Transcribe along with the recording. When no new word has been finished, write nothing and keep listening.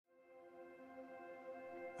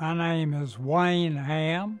My name is Wayne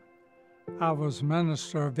Ham. I was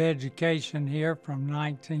Minister of Education here from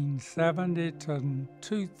 1970 to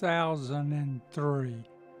 2003.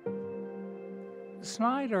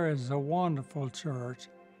 Snyder is a wonderful church.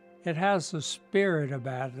 It has a spirit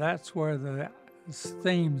about it. That's where the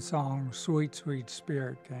theme song, Sweet, Sweet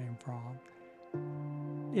Spirit, came from.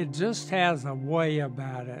 It just has a way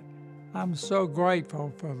about it. I'm so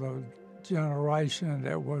grateful for the generation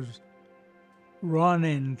that was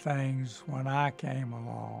running things when I came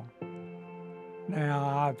along.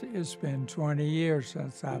 Now, it's been 20 years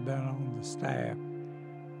since I've been on the staff,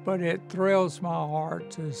 but it thrills my heart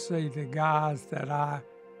to see the guys that I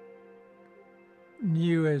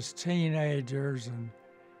knew as teenagers and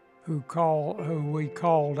who we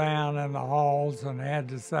called down in the halls and had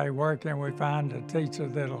to say, where can we find a teacher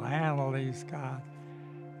that'll handle these guys?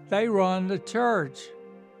 They run the church.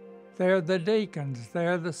 They're the deacons.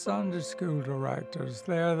 They're the Sunday school directors.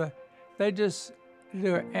 They just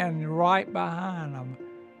do it. And right behind them,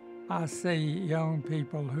 I see young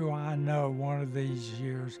people who I know one of these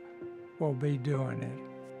years will be doing it.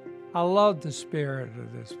 I love the spirit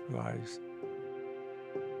of this place.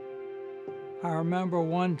 I remember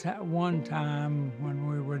one time when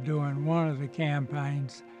we were doing one of the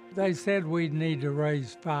campaigns, they said we'd need to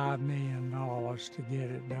raise $5 million to get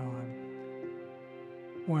it done.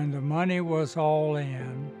 When the money was all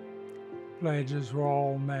in, pledges were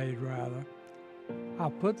all made rather, I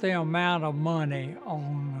put the amount of money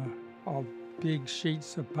on big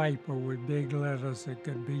sheets of paper with big letters that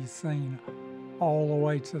could be seen all the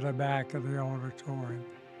way to the back of the auditorium.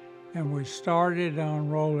 And we started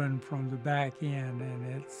unrolling from the back end, and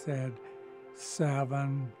it said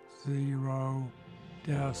 70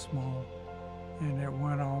 decimal, and it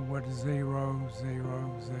went on with 000.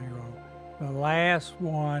 The last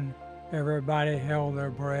one, everybody held their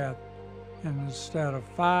breath, and instead of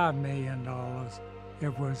 $5 million,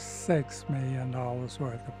 it was $6 million worth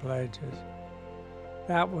of pledges.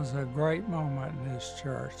 That was a great moment in this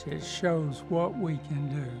church. It shows what we can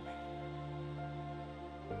do.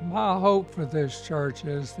 My hope for this church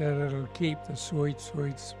is that it'll keep the sweet,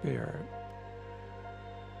 sweet spirit,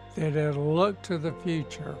 that it'll look to the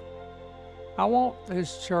future. I want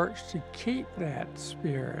this church to keep that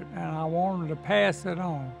spirit, and I want them to pass it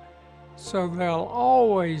on, so there'll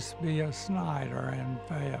always be a Snyder in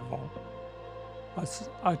Fayetteville,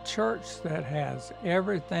 a church that has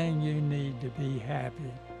everything you need to be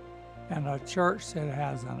happy, and a church that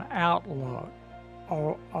has an outlook,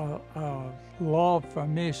 a love for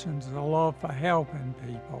missions, a love for helping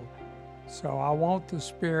people. So I want the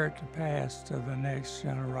spirit to pass to the next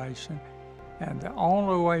generation. And the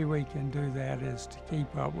only way we can do that is to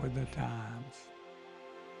keep up with the time.